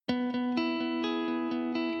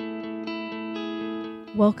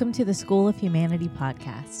Welcome to the School of Humanity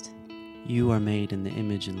podcast. You are made in the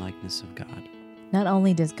image and likeness of God. Not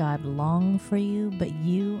only does God long for you, but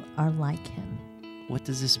you are like Him. What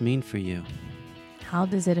does this mean for you? How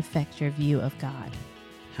does it affect your view of God?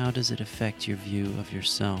 How does it affect your view of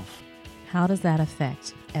yourself? How does that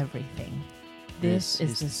affect everything? This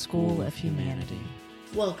is the School of Humanity.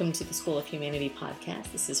 Welcome to the School of Humanity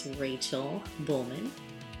podcast. This is Rachel Bullman.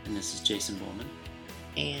 And this is Jason Bullman.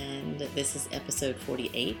 And this is episode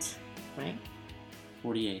 48, right?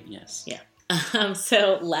 48, yes. Yeah.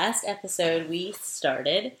 So last episode we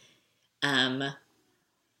started a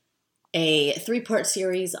 3-part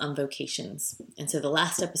series on vocations. And so the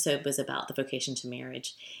last episode was about the vocation to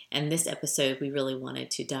marriage. And this episode we really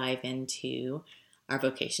wanted to dive into our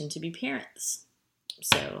vocation to be parents.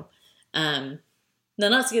 So, now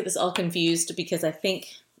not to get this all confused, because I think,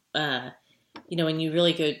 when you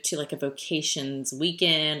really go to like a vocations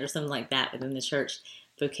weekend or something like that within the church,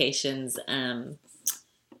 vocations,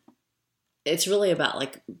 it's really about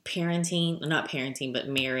like not parenting, but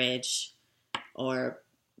marriage or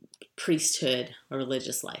priesthood or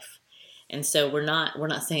religious life. And so we're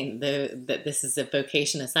not saying that this is a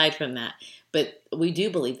vocation aside from that, but we do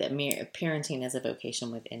believe that parenting is a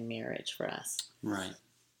vocation within marriage for us. Right.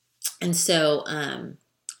 And so,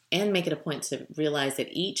 and make it a point to realize that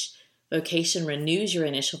each vocation renews your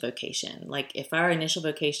initial vocation. Like if our initial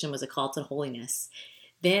vocation was a call to holiness,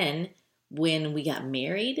 then when we got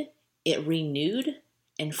married, it renewed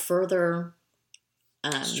and further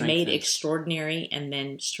made extraordinary and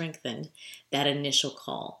then strengthened that initial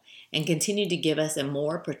call and continued to give us a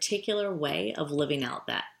more particular way of living out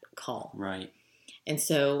that call. Right. And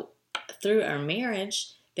so through our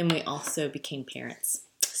marriage, then we also became parents.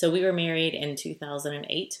 So we were married in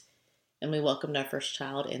 2008. And we welcomed our first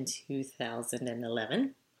child in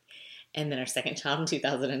 2011. And then our second child in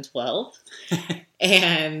 2012.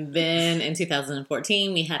 And then in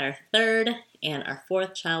 2014, we had our third. And our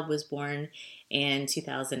fourth child was born in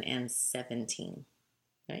 2017.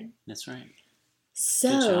 Right? That's right.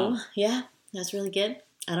 So, yeah, that's really good.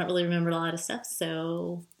 I don't really remember a lot of stuff.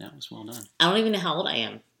 So that was well done. I don't even know how old I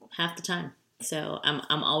am half the time. So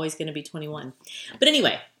I'm always going to be 21. But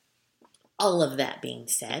anyway, all of that being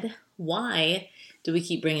said, why do we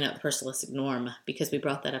keep bringing up the personalistic norm? Because we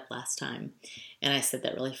brought that up last time, and I said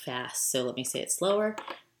that really fast, so let me say it slower.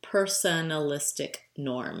 Personalistic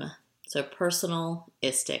norm. So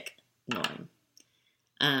personalistic norm.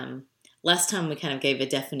 Last time we kind of gave a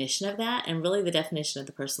definition of that, and really the definition of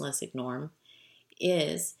the personalistic norm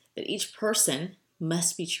is that each person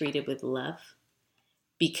must be treated with love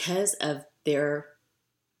because of their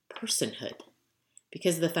personhood.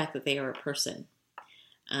 Because of the fact that they are a person.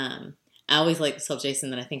 I always like to tell Jason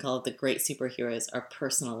that I think all of the great superheroes are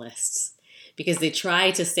personalists. Because they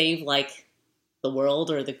try to save like the world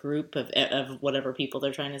or the group of whatever people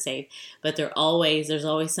they're trying to save. But there's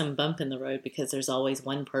always some bump in the road because there's always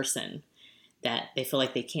one person that they feel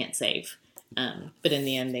like they can't save. But in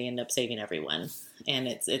the end, they end up saving everyone. And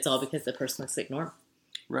it's all because of the personalistic norm.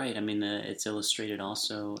 Right. I mean, it's illustrated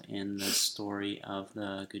also in the story of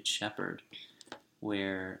the Good Shepherd,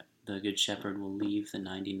 where the Good Shepherd will leave the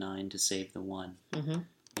 99 to save the one.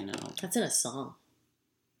 Mm-hmm. That's in a song.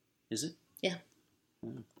 Is it? Yeah.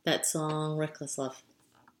 Mm. That song, Reckless Love.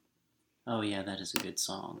 Oh, yeah, that is a good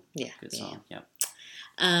song. Yeah. Good song, yep.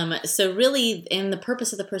 So really, and the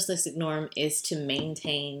purpose of the personalistic norm is to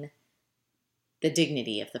maintain the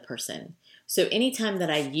dignity of the person. So anytime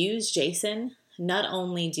that I use Jason, not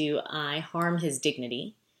only do I harm his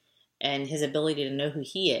dignity and his ability to know who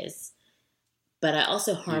he is, but I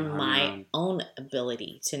also harm my own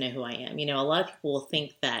ability to know who I am. A lot of people will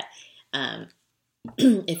think that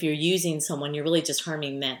if you're using someone, you're really just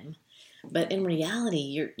harming them. But in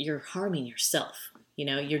reality, you're harming yourself.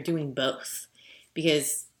 You're doing both.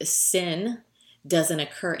 Because sin doesn't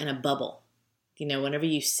occur in a bubble. Whenever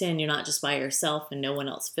you sin, you're not just by yourself and no one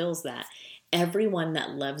else feels that. Everyone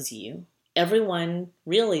that loves you, everyone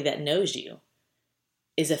really that knows you,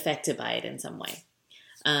 is affected by it in some way.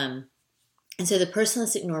 And so the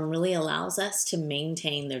personalistic norm really allows us to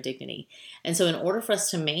maintain their dignity. And so in order for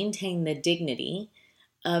us to maintain the dignity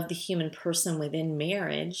of the human person within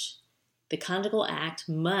marriage, the conjugal act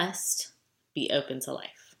must be open to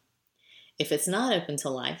life. If it's not open to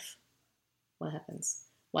life, what happens?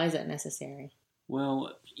 Why is that necessary?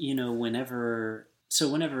 Well, whenever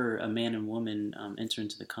a man and woman enter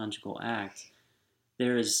into the conjugal act,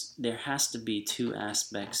 there has to be two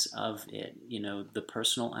aspects of it. The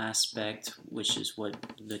personal aspect, which is what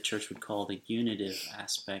the church would call the unitive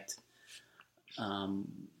aspect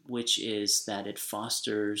which is that it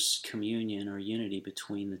fosters communion or unity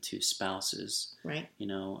between the two spouses. Right.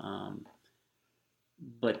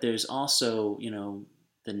 But there's also,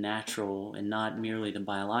 the natural, and not merely the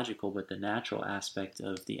biological, but the natural aspect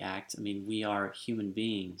of the act. I mean, we are human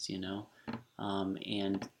beings,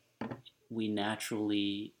 and we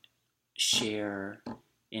naturally share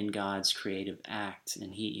in God's creative act,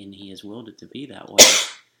 and He has willed it to be that way.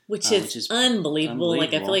 Which is unbelievable.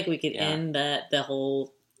 Like, I feel like we could end the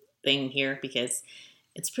whole thing here, because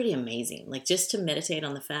it's pretty amazing. Like, just to meditate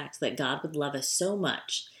on the fact that God would love us so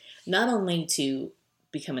much, not only to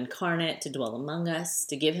become incarnate, to dwell among us,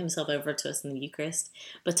 to give himself over to us in the Eucharist,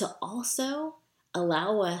 but to also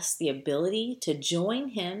allow us the ability to join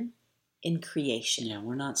him in creation. Yeah,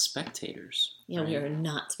 we're not spectators. Yeah, right? We are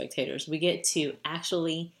not spectators. We get to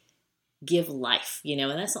actually give life, and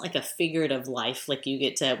that's not like a figurative life, like you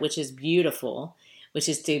get to, which is beautiful, which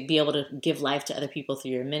is to be able to give life to other people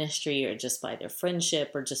through your ministry, or just by their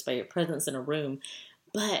friendship, or just by your presence in a room.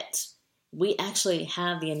 But we actually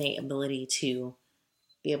have the innate ability to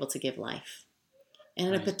be able to give life. And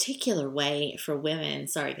in a particular way for women,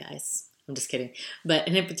 sorry guys, I'm just kidding, but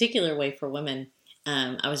in a particular way for women,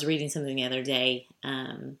 I was reading something the other day.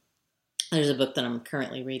 There's a book that I'm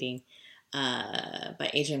currently reading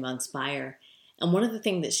by Adrienne von Speyer. And one of the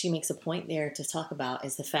things that she makes a point there to talk about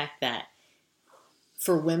is the fact that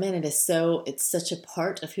for women, it's such a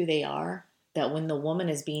part of who they are, that when the woman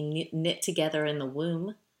is being knit together in the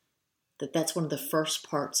womb, that's one of the first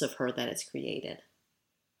parts of her that is created,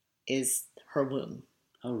 is her womb.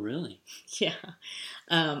 Oh, really? Yeah.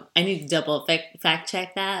 I need to double fact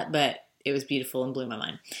check that, but it was beautiful and blew my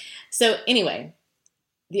mind. So anyway,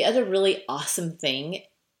 the other really awesome thing,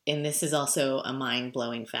 and this is also a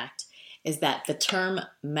mind-blowing fact, is that the term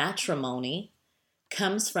matrimony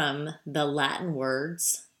comes from the Latin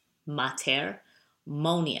words mater,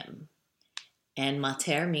 monium. And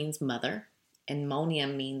mater means mother, and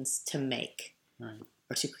monium means to make, right,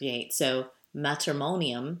 or to create. So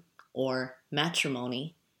matrimonium, or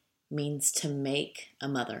matrimony, means to make a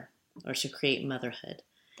mother, or to create motherhood,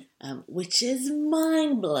 which is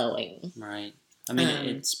mind-blowing. Right. I mean,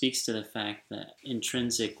 it speaks to the fact that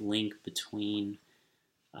intrinsic link between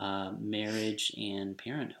marriage and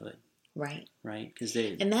parenthood. Right. Right.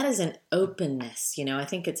 And that is an openness. I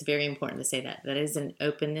think it's very important to say that. That is an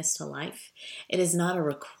openness to life. It is not a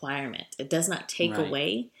requirement. It does not take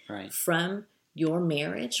away from your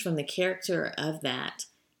marriage, from the character of that.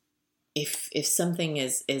 If something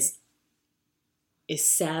is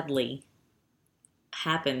sadly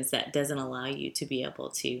happens that doesn't allow you to be able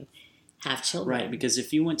to have children. Right, because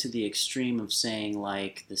if you went to the extreme of saying,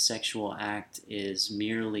 like, the sexual act is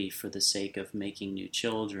merely for the sake of making new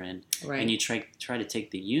children, and you try to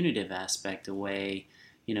take the unitive aspect away,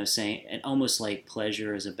 saying, and almost like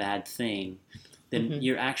pleasure is a bad thing, then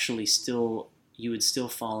you're actually you would still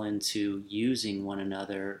fall into using one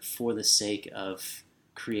another for the sake of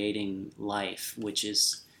creating life, which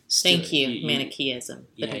is still, thank you, Manichaeism.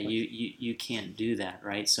 Yeah, you can't do that,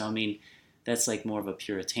 right? So I mean, that's like more of a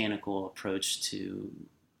puritanical approach to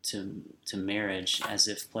marriage, as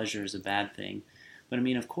if pleasure is a bad thing. But I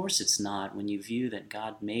mean, of course it's not. When you view that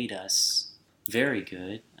God made us very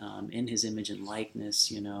good, in His image and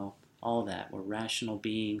likeness, all that. We're rational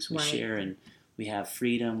beings. We share, and we have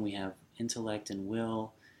freedom. We have intellect and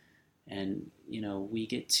will, and we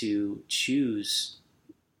get to choose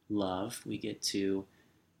love. We get to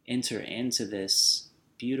enter into this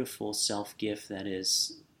beautiful self-gift that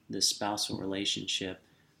is the spousal relationship.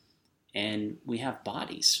 And we have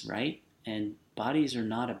bodies, right? And bodies are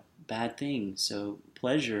not a bad thing. So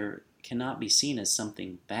pleasure cannot be seen as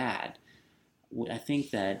something bad. I think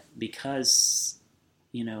that because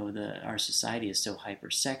our society is so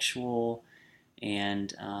hypersexual,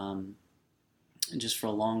 and just for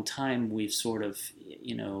a long time we've sort of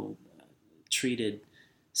treated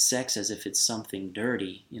sex as if it's something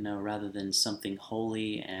dirty, rather than something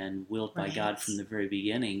holy and willed by God from the very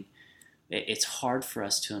beginning. It's hard for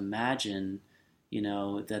us to imagine,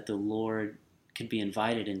 that the Lord could be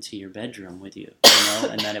invited into your bedroom with you,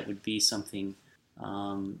 and that it would be something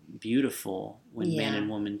beautiful when man and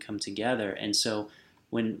woman come together. And so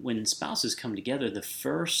when spouses come together,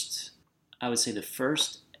 I would say the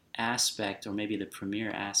first aspect, or maybe the premier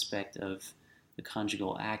aspect of the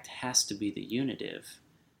conjugal act, has to be the unitive.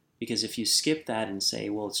 Because if you skip that and say,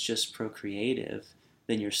 well, it's just procreative,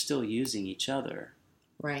 then you're still using each other.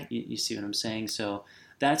 Right. You see what I'm saying? So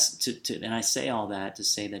that's and I say all that to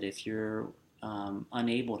say that if you're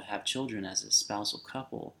unable to have children as a spousal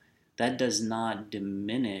couple, that does not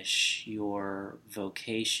diminish your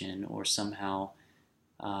vocation or somehow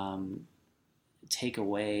take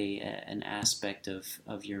away an aspect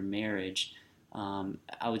of your marriage.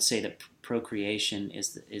 I would say that procreation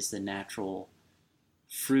is the natural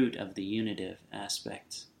fruit of the unitive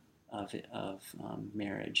aspect of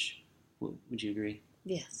marriage. Would you agree?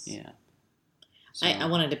 Yes. Yeah. So, I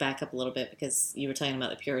wanted to back up a little bit because you were talking about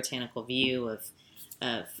the puritanical view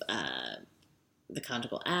of the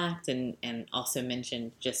conjugal act, and also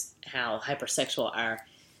mentioned just how hypersexual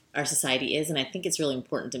our society is. And I think it's really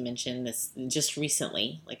important to mention this. Just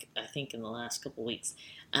recently, like I think in the last couple of weeks,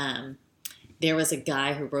 there was a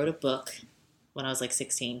guy who wrote a book when I was like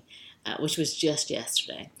 16, which was just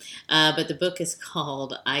yesterday. But the book is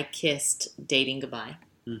called I Kissed Dating Goodbye.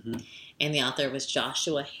 mm-hmm. And the author was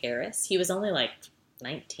Joshua Harris. He was only like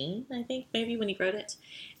 19, I think, maybe, when he wrote it.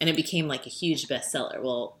 And it became like a huge bestseller.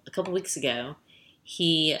 Well, a couple weeks ago,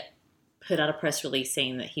 he put out a press release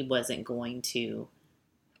saying that he wasn't going to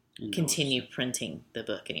continue printing the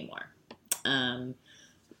book anymore. And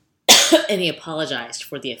he apologized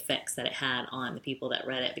for the effects that it had on the people that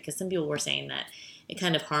read it, because some people were saying that it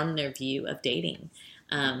kind of harmed their view of dating.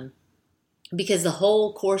 Because the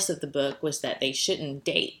whole course of the book was that they shouldn't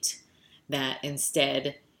date, that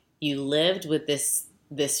instead you lived with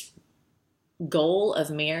this goal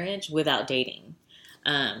of marriage without dating.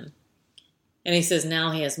 And he says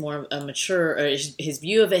now he has more a mature, or his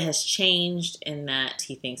view of it has changed in that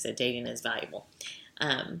he thinks that dating is valuable.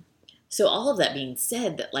 So all of that being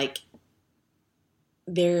said, that like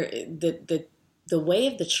the way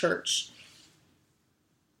of the church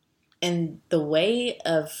and the way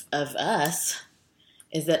of us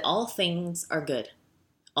is that all things are good.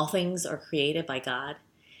 All things are created by God.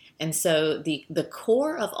 And so the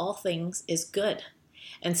core of all things is good.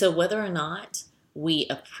 And so whether or not we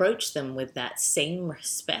approach them with that same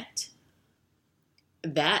respect,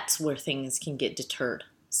 that's where things can get deterred.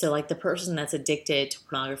 So like the person that's addicted to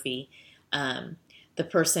pornography, the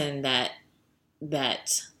person that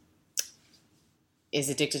is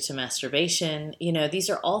addicted to masturbation, these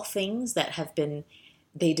are all things that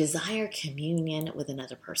they desire communion with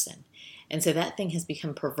another person. And so that thing has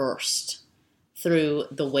become perverse through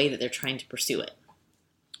the way that they're trying to pursue it.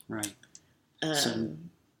 Right.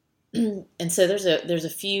 And so there's a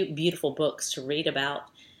few beautiful books to read about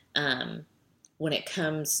when it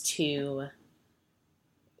comes to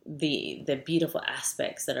the beautiful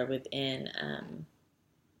aspects that are within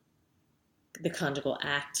the conjugal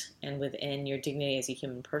act and within your dignity as a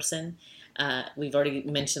human person. We've already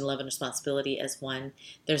mentioned Love and Responsibility as one.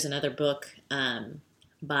 There's another book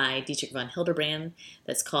by Dietrich von Hildebrand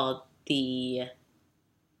that's called In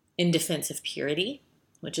Defense of Purity,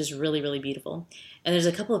 which is really, really beautiful. And there's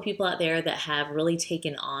a couple of people out there that have really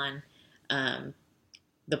taken on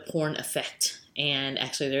the porn effect. And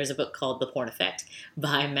actually there's a book called The Porn Effect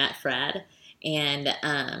by Matt Fradd.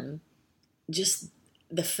 And just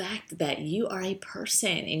the fact that you are a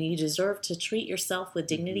person and you deserve to treat yourself with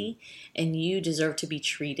dignity, and you deserve to be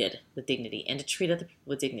treated with dignity and to treat other people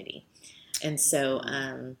with dignity. And so,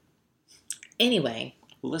 anyway.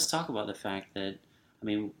 Well, let's talk about the fact that,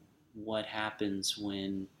 what happens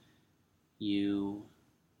when you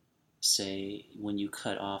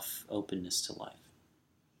cut off openness to life,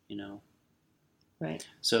 Right.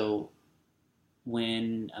 So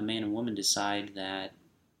when a man and woman decide that,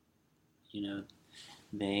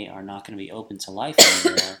 they are not going to be open to life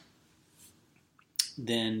anymore,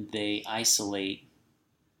 then they isolate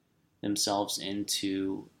themselves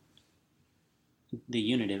into the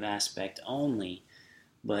unitive aspect only,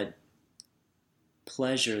 but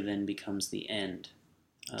pleasure then becomes the end.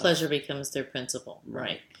 Pleasure becomes their principle.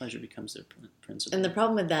 Right. Pleasure becomes their principle. And the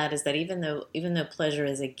problem with that is that even though pleasure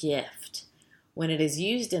is a gift, when it is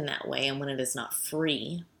used in that way and when it is not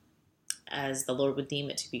free, as the Lord would deem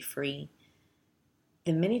it to be free,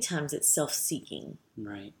 then many times it's self-seeking.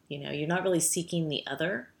 Right. You're not really seeking the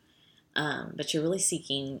other, but you're really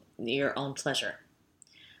seeking your own pleasure,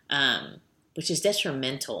 which is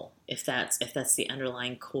detrimental if that's the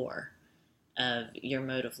underlying core of your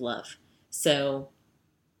mode of love. So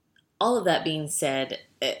all of that being said,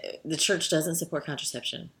 the church doesn't support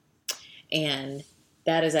contraception. And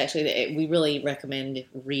that is actually, we really recommend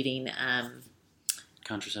reading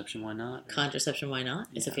Contraception, Why Not? Contraception, Why Not?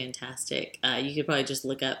 It's a fantastic, you could probably just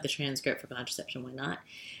look up the transcript for Contraception, Why Not?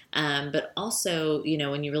 But also,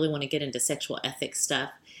 when you really want to get into sexual ethics stuff,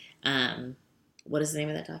 what is the name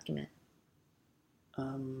of that document?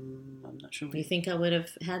 I'm not sure. You think I would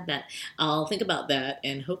have had that? I'll think about that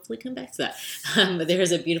and hopefully come back to that. But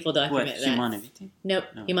there's a beautiful document. What, Humana Vitae? Nope.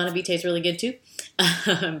 No. Humana Vitae is really good too.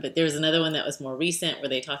 But there's another one that was more recent where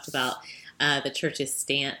they talked about the church's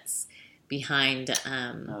stance behind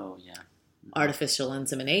artificial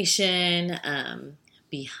insemination,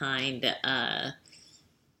 behind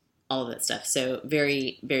all of that stuff. So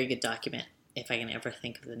very, very good document, if I can ever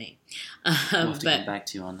think of the name. We'll have to get back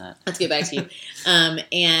to you on that. Let's get back to you.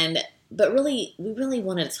 But really, we really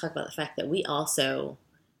wanted to talk about the fact that we also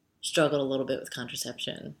struggled a little bit with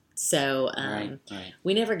contraception. So Right.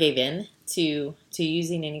 we never gave in to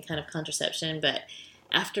using any kind of contraception. But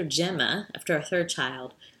after Gemma, after our third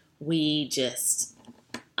child,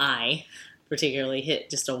 I particularly hit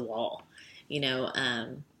just a wall.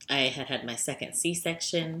 I had my second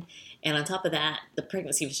C-section, and on top of that, the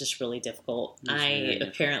pregnancy was just really difficult.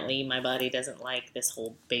 Apparently, my body doesn't like this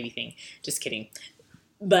whole baby thing. Just kidding.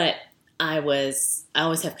 But I always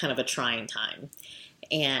have kind of a trying time,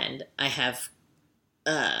 and I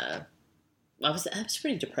was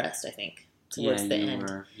pretty depressed, I think, towards the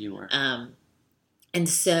end. You were. And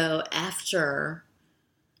so after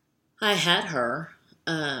I had her,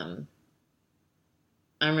 I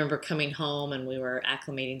remember coming home and we were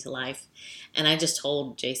acclimating to life, and I just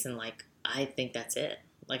told Jason, like, I think that's it.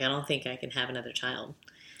 Like, I don't think I can have another child.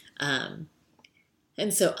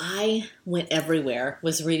 And so I went everywhere,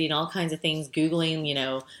 was reading all kinds of things,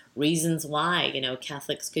 Googling, reasons why,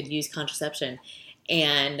 Catholics could use contraception.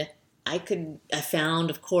 And I found,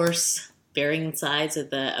 of course, varying sides of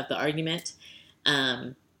the argument.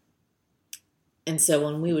 And so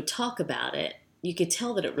when we would talk about it, you could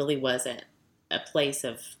tell that it really wasn't a place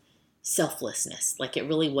of selflessness. Like, it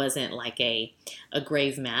really wasn't like a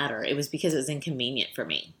grave matter. It was because it was inconvenient for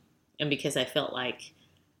me, and because I felt like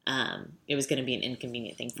it was going to be an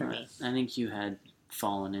inconvenient thing for me. I think you had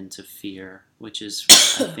fallen into fear, which is,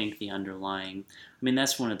 I think, the underlying. I mean,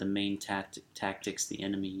 that's one of the main tactics the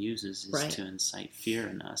enemy uses is to incite fear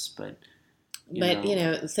in us. But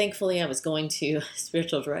thankfully, I was going to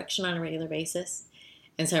spiritual direction on a regular basis.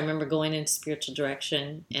 And so I remember going into spiritual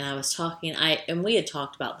direction, and I was talking, and we had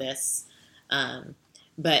talked about this,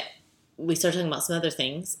 but we started talking about some other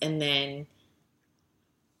things, and then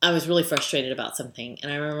I was really frustrated about something.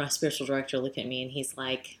 And I remember my spiritual director looking at me, and he's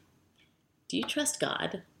like, "Do you trust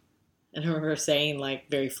God?" And I remember saying, like,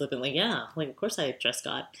 very flippantly, "Yeah, like, of course I trust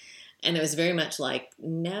God." And it was very much like,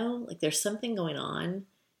 no, like, there's something going on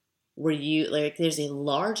where there's a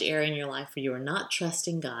large area in your life where you are not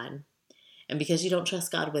trusting God. And because you don't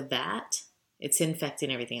trust God with that, it's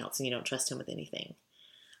infecting everything else, and you don't trust him with anything.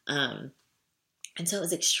 And so it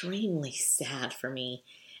was extremely sad for me.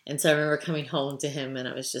 And so I remember coming home to him, and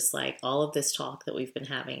I was just like, all of this talk that we've been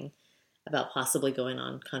having about possibly going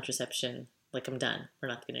on contraception, like, I'm done. We're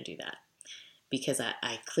not going to do that. Because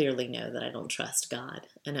I clearly know that I don't trust God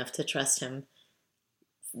enough to trust him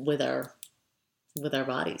with our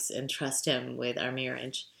bodies, and trust him with our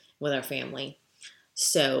marriage, with our family.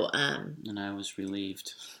 So, and I was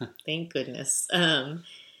relieved. Thank goodness.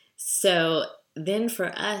 So then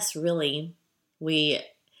for us, really, we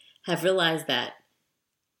have realized that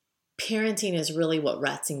parenting is really what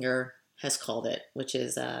Ratzinger has called it, which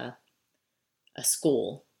is a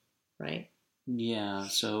school, right? Yeah.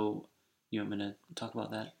 So you want me to talk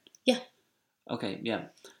about that? Yeah. Okay. Yeah.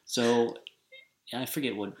 So I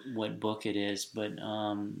forget what book it is, but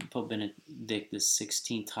Pope Benedict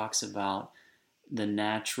XVI talks about the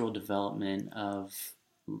natural development of,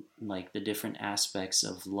 like, the different aspects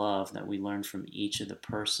of love that we learn from each of the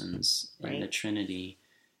persons in the Trinity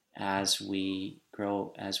as we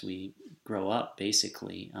grow up,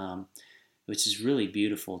 basically, which is really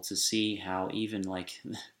beautiful to see how even, like,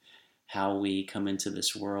 how we come into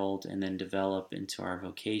this world and then develop into our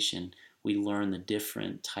vocation, we learn the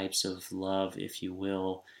different types of love, if you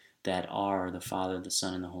will, that are the Father, the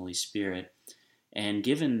Son, and the Holy Spirit. And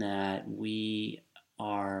given that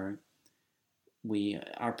our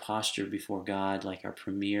posture before God, like, our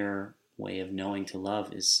premier way of knowing to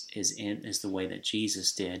love is the way that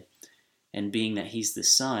Jesus did. And being that he's the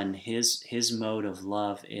Son, his mode of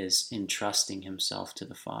love is entrusting himself to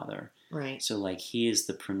the Father. Right. So, like, he is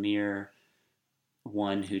the premier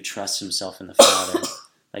one who trusts himself in the Father.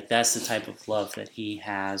 Like, that's the type of love that he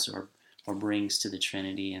has or brings to the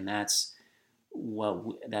Trinity, and that's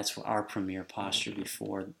our premier posture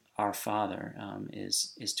before our Father,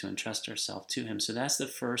 is to entrust ourselves to him. So that's the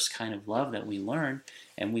first kind of love that we learn,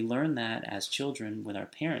 and we learn that as children with our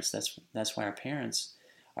parents. That's why our parents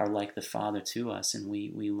are like the Father to us, and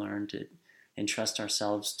we learn to entrust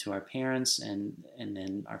ourselves to our parents, and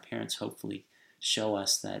then our parents hopefully show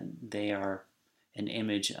us that they are an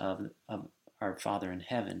image of our Father in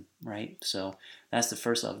heaven, right? So that's the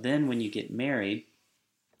first love. Then when you get married,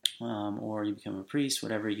 or you become a priest,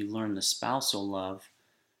 whatever, you learn the spousal love,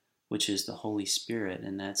 which is the Holy Spirit,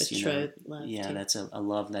 and that's betrothed love. Yeah, too. that's a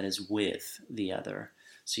love that is with the other.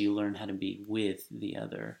 So you learn how to be with the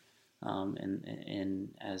other,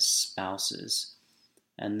 and as spouses.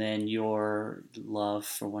 And then your love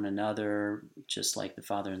for one another, just like the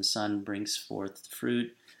Father and Son, brings forth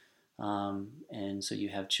fruit. And so you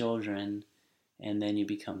have children, and then you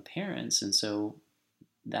become parents. And so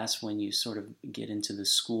that's when you sort of get into the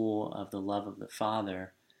school of the love of the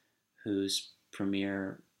Father, whose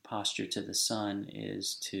premier posture to the Son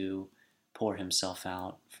is to pour himself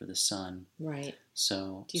out for the Son. Right.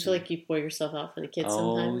 So do you feel like you pour yourself out for the kids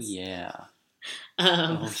sometimes? Oh, yeah.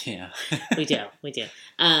 Oh, yeah. we do.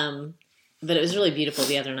 But it was really beautiful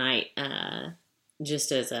the other night,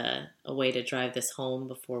 just as a way to drive this home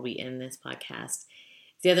before we end this podcast.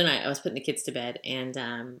 The other night I was putting the kids to bed,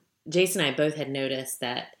 and Jason and I both had noticed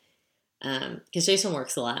that, because Jason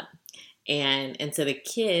works a lot, and so the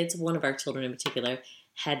kids, one of our children in particular,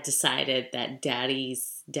 had decided that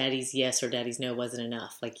daddy's yes or daddy's no wasn't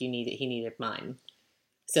enough. Like he needed mine.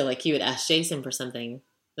 So like he would ask Jason for something.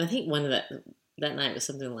 I think one of that night was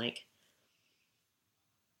something like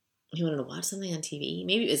he wanted to watch something on TV.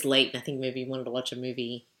 Maybe it was late, and I think maybe he wanted to watch a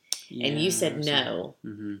movie. Yeah, and you said no,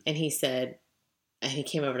 mm-hmm. and he said, and he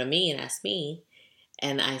came over to me and asked me,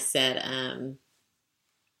 and I said,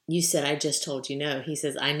 "You said I just told you no." He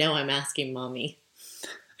says, "I know. I'm asking mommy."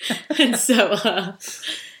 and so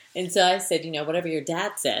I said, whatever your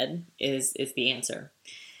dad said is the answer.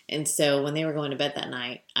 And so when they were going to bed that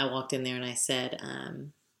night, I walked in there and I said,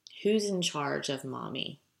 "Who's in charge of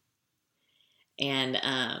mommy?"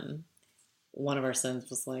 And one of our sons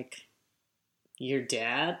was like, "Your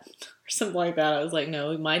dad?" or something like that. I was like,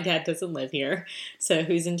 "No, my dad doesn't live here. So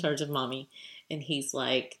who's in charge of mommy?" And he's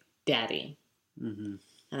like, "Daddy." Mm-hmm.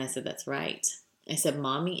 And I said, "That's right." I said,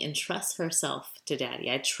 "Mommy entrusts herself to daddy.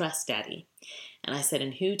 I trust daddy." And I said,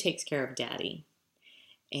 "And who takes care of daddy?"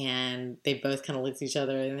 And they both kind of looked at each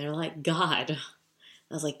other and they're like, "God."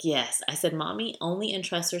 I was like, "Yes." I said, "Mommy only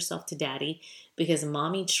entrusts herself to daddy because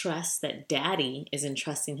mommy trusts that daddy is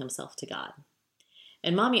entrusting himself to God.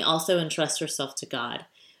 And mommy also entrusts herself to God.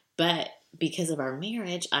 But because of our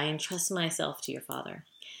marriage, I entrust myself to your father."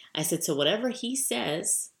 I said, "So whatever he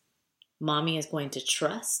says, mommy is going to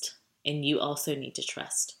trust, and you also need to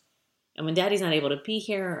trust. And when daddy's not able to be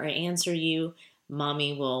here or answer you,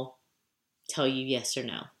 mommy will tell you yes or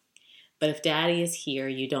no. But if daddy is here,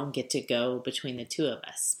 you don't get to go between the two of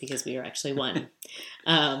us because we are actually one."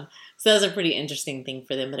 So that was a pretty interesting thing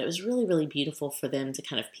for them. But it was really, really beautiful for them to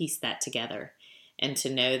kind of piece that together and to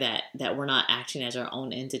know that we're not acting as our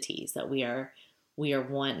own entities, that we are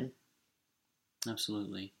one.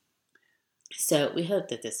 Absolutely. So we hope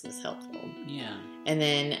that this was helpful. Yeah. And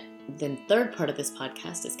then the third part of this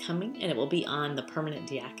podcast is coming, and it will be on the permanent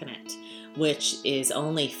diaconate, which is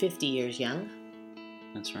only 50 years young.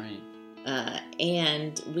 That's right.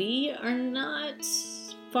 And we are not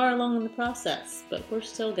far along in the process, but we're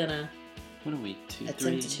still gonna What are we,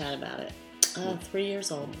 attempt to chat about it. 3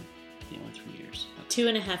 years old. Yeah, we're 3 years. Okay.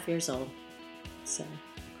 2.5 years old. So,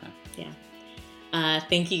 okay. Yeah.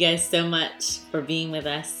 Thank you guys so much for being with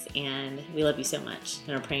us, and we love you so much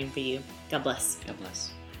and are praying for you. God bless. God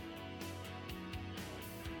bless.